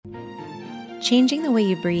Changing the way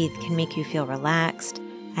you breathe can make you feel relaxed,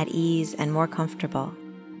 at ease, and more comfortable.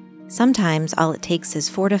 Sometimes all it takes is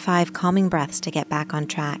 4 to 5 calming breaths to get back on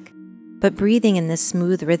track, but breathing in this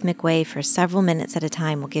smooth, rhythmic way for several minutes at a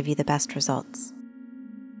time will give you the best results.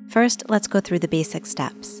 First, let's go through the basic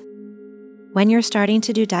steps. When you're starting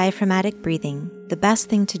to do diaphragmatic breathing, the best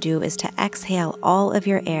thing to do is to exhale all of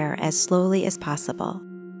your air as slowly as possible.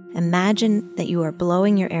 Imagine that you are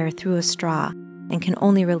blowing your air through a straw and can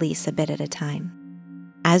only release a bit at a time.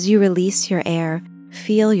 As you release your air,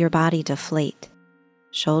 feel your body deflate.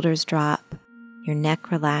 Shoulders drop, your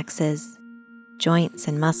neck relaxes, joints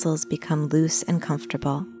and muscles become loose and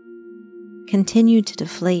comfortable. Continue to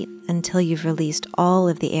deflate until you've released all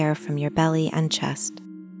of the air from your belly and chest.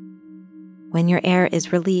 When your air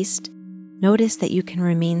is released, notice that you can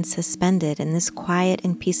remain suspended in this quiet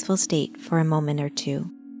and peaceful state for a moment or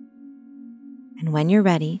two. And when you're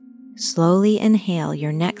ready, slowly inhale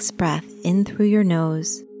your next breath in through your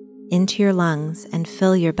nose, into your lungs, and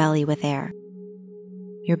fill your belly with air.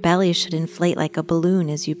 Your belly should inflate like a balloon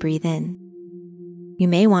as you breathe in. You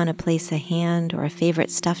may want to place a hand or a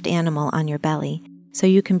favorite stuffed animal on your belly so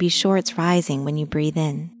you can be sure it's rising when you breathe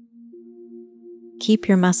in. Keep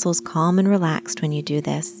your muscles calm and relaxed when you do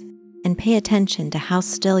this, and pay attention to how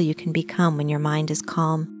still you can become when your mind is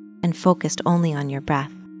calm and focused only on your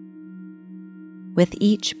breath. With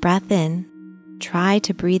each breath in, try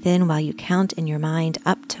to breathe in while you count in your mind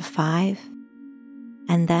up to 5,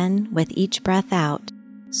 and then with each breath out,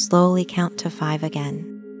 slowly count to 5 again.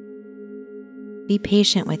 Be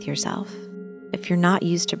patient with yourself. If you're not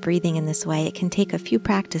used to breathing in this way, it can take a few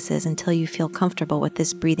practices until you feel comfortable with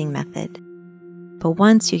this breathing method. But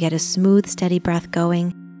once you get a smooth, steady breath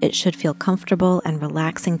going, it should feel comfortable and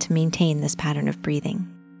relaxing to maintain this pattern of breathing.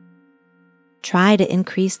 Try to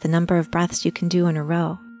increase the number of breaths you can do in a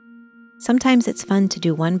row. Sometimes it's fun to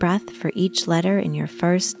do 1 breath for each letter in your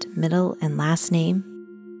first, middle, and last name.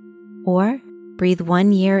 Or breathe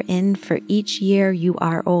 1 year in for each year you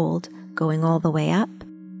are old, going all the way up,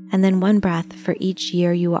 and then 1 breath for each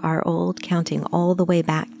year you are old, counting all the way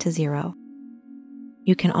back to 0.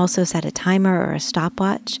 You can also set a timer or a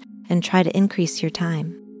stopwatch and try to increase your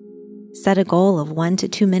time. Set a goal of 1 to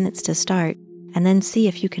 2 minutes to start, and then see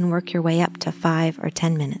if you can work your way up to 5 or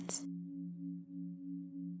 10 minutes.